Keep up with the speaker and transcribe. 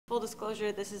Full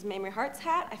disclosure, this is Mamrie Hart's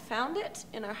hat. I found it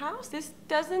in our house. This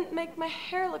doesn't make my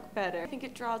hair look better. I think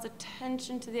it draws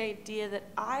attention to the idea that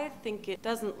I think it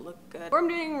doesn't look good. Or I'm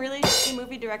doing really shitty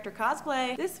movie director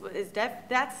cosplay. This is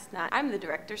that's not, I'm the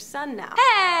director's son now.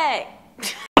 Hey!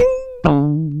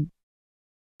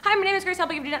 Hi, my name is Grace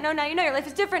Helbig. If you do not know now, you know your life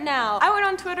is different now. I went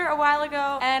on Twitter a while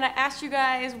ago and I asked you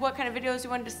guys what kind of videos you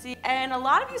wanted to see, and a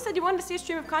lot of you said you wanted to see a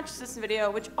stream of consciousness video,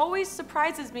 which always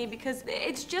surprises me because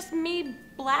it's just me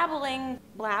blabbling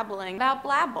about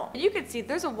blabble. You can see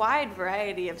there's a wide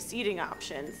variety of seating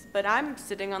options, but I'm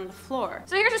sitting on the floor.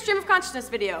 So here's a stream of consciousness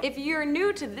video. If you're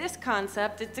new to this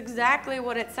concept, it's exactly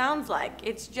what it sounds like.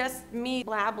 It's just me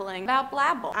blabbling about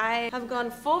blabble. I have gone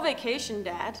full vacation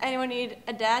dad. Anyone need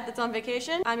a dad that's on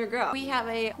vacation? I'm your girl. We have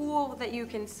a pool that you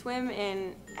can swim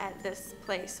in at this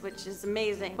place, which is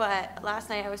amazing. But last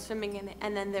night I was swimming in it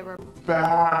and then there were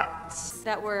bats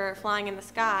that were flying in the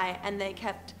sky and they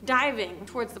kept diving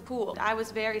towards the pool. I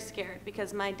was very scared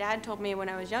because my dad told me when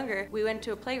I was younger, we went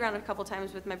to a playground a couple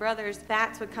times with my brothers.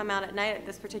 Bats would come out at night at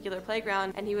this particular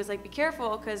playground and he was like, be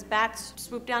careful because bats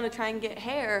swoop down to try and get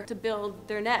hair to build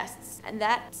their nests. And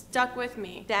that stuck with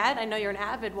me. Dad, I know you're an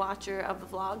avid watcher of the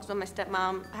vlogs when my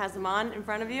stepmom has them on in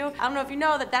front of you. I don't know if you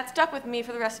know that stuck with me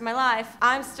for the rest of my life.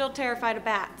 I'm still terrified of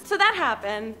bats. So that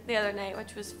happened the other night,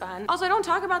 which was fun. Also, I don't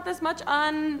talk about this much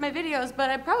on my videos, but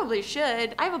I probably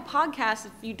should. I have a podcast,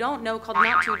 if you don't know, called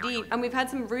Not Too Deep, and we've had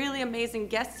some really amazing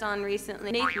guests on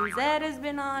recently. Nathan Zed has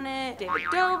been on it, David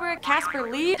Dobrik, Casper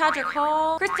Lee, Todrick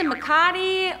Hall, Kristen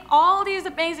McCarty, all these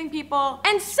amazing people,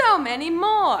 and so many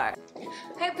more.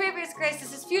 Hey, previous Grace,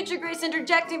 this is future Grace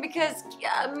interjecting because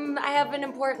I have an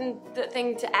important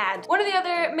thing to add. One of the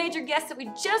other major guests that we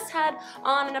just had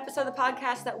on an episode of the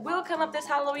podcast that will come up this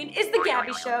Halloween is the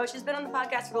Gabby Show. She's been on the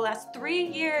podcast for the last 3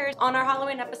 years on our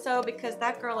Halloween episode because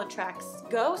that girl attracts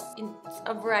ghosts in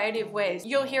a variety of ways.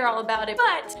 You'll hear all about it.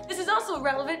 But this is also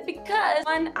relevant because,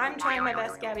 one, I'm trying my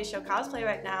best Gabby Show cosplay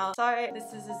right now. Sorry,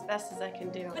 this is as best as I can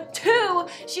do. But two,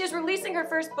 she is releasing her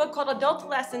first book called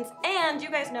Adultolescence, and you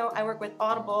guys know I work with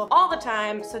Audible all the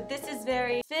time, so this is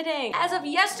very fitting. As of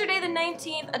yesterday the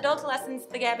 19th, Adultolescence,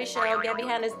 the Gabby Show, Gabby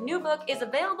Hanna's new book, is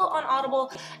available on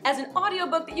Audible as an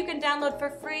audiobook that you can download for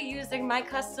free using my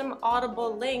custom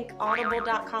Audible link,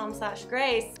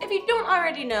 audible.com/grace. If you don't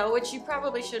already know, which you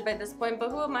probably should by this point, but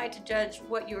who am I to judge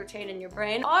what you retain in your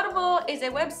brain? Audible is a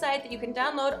website that you can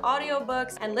download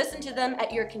audiobooks and listen to them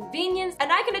at your convenience,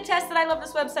 and I can attest that I love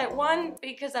this website. One,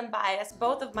 because I'm biased.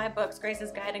 Both of my books,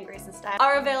 Grace's Guide and Grace in Style,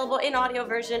 are available in audio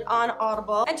version on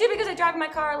Audible. And two, because I drive my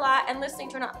car a lot and listening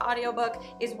to an audiobook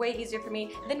is way easier for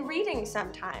me than reading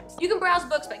sometimes. You can browse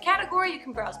books by category, you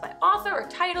can browse by author or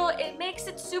title. It makes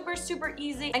it super, super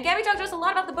easy. And Gabby talked to us a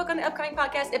lot about the book on the upcoming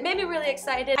podcast. It made me really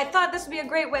excited. I thought this would be a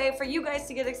great way for you guys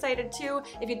to get excited too.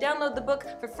 If you download the book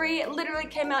for free, it literally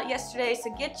came out yesterday, so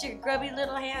get your grubby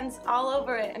little hands all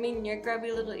over it. I mean, your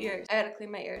grubby little ears. I gotta clean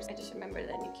my ears. I just remembered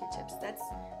that I need Q-tips. That's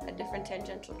a different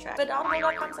tangential track. But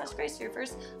audible.com/grace for your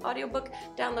first audiobook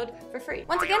download for free.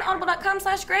 Once again,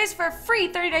 audible.com/grace for a free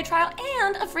 30-day trial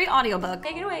and a free audiobook.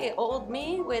 Take it away, old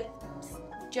me with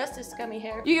just as scummy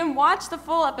hair. You can watch the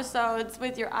full episodes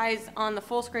with your eyes on the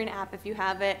full screen app if you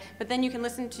have it, but then you can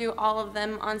listen to all of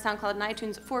them on SoundCloud and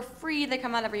iTunes for free. They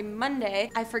come out every Monday.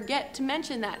 I forget to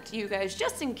mention that to you guys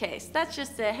just in case. That's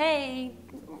just a hey.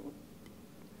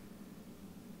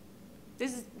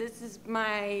 This is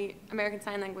my American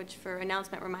Sign Language for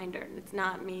announcement reminder. It's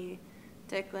not me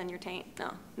tickling your taint. No.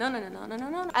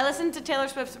 I listened to Taylor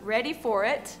Swift's Ready for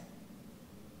It.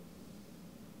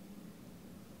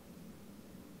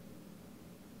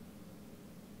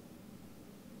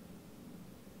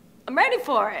 I'm ready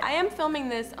for it. I am filming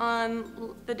this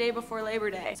on the day before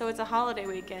Labor Day, so it's a holiday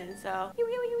weekend, so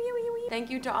thank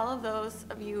you to all of those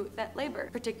of you that labor,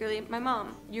 particularly my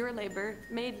mom. Your labor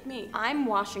made me. I'm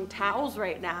washing towels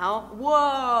right now.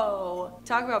 Whoa!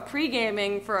 Talk about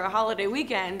pre-gaming for a holiday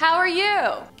weekend. How are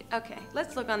you? Okay,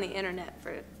 let's look on the internet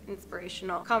for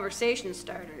inspirational conversation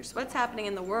starters. What's happening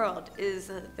in the world is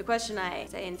the question I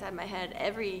say inside my head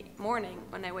every morning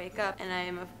when I wake up, and I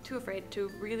am too afraid to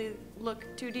really look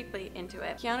too deeply into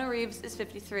it. Keanu Reeves is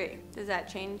 53. Does that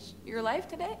change your life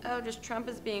today? Oh, just Trump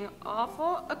is being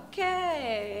awful?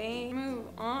 Okay, move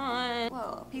on.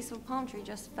 Whoa, piece piece of a palm tree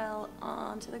just fell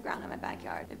onto the ground in my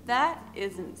backyard. If that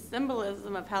isn't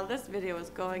symbolism of how this video is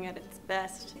going at its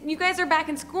best. You guys are back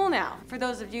in school now. For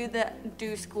those of you that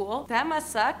do school, that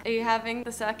must suck. Are you having the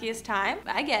suckiest time?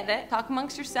 I get it. Talk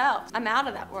amongst yourselves. I'm out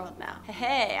of that world now.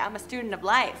 Hey, I'm a student of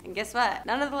life. And guess what?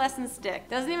 None of the lessons stick.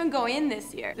 Doesn't even go in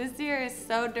this year. This year is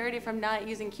so dirty from not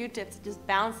using Q-tips, it just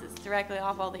bounces directly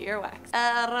off all the earwax.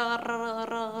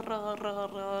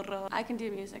 I can do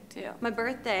music too. My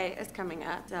birthday is coming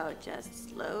up, so just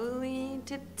slowly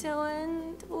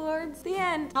tiptoeing towards the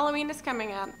end. Halloween is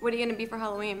coming up. What are you gonna be for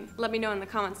Halloween? Let me know in the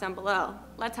comments down below.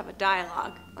 Let's have a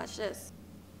dialogue. Watch this.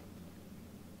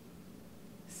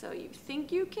 So you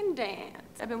think you can dance.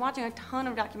 I've been watching a ton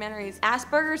of documentaries.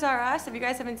 Asperger's Are Us, if you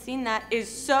guys haven't seen that, is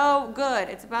so good.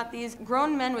 It's about these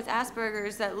grown men with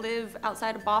Asperger's that live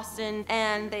outside of Boston,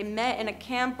 and they met in a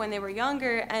camp when they were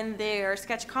younger, and they're a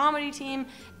sketch comedy team,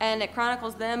 and it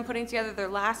chronicles them putting together their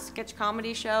last sketch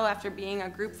comedy show after being a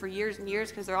group for years and years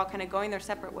because they're all kind of going their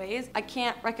separate ways. I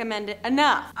can't recommend it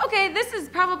enough. Okay, this is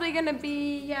probably gonna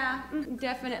be, yeah,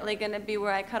 definitely gonna be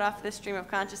where I cut off this stream of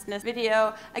consciousness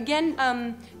video. Again,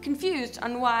 confused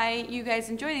on why you guys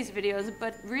enjoy these videos,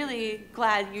 but really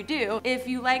glad you do. If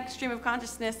you like stream of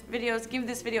consciousness videos, give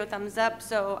this video a thumbs up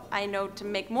so I know to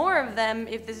make more of them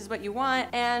if this is what you want,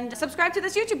 and subscribe to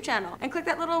this YouTube channel and click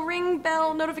that little ring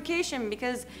bell notification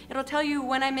because it'll tell you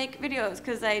when I make videos,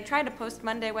 because I try to post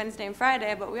Monday, Wednesday, and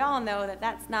Friday, but we all know that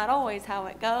that's not always how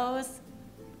it goes.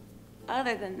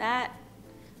 Other than that,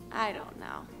 I don't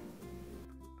know.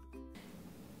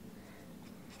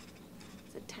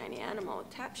 Tiny animal with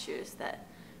tap shoes that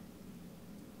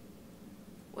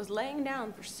was laying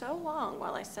down for so long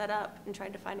while I set up and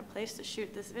tried to find a place to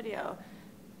shoot this video.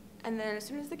 And then as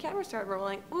soon as the camera started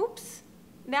rolling, oops,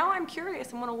 now I'm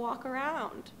curious. I'm gonna walk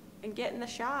around and get in the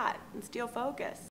shot and steal focus.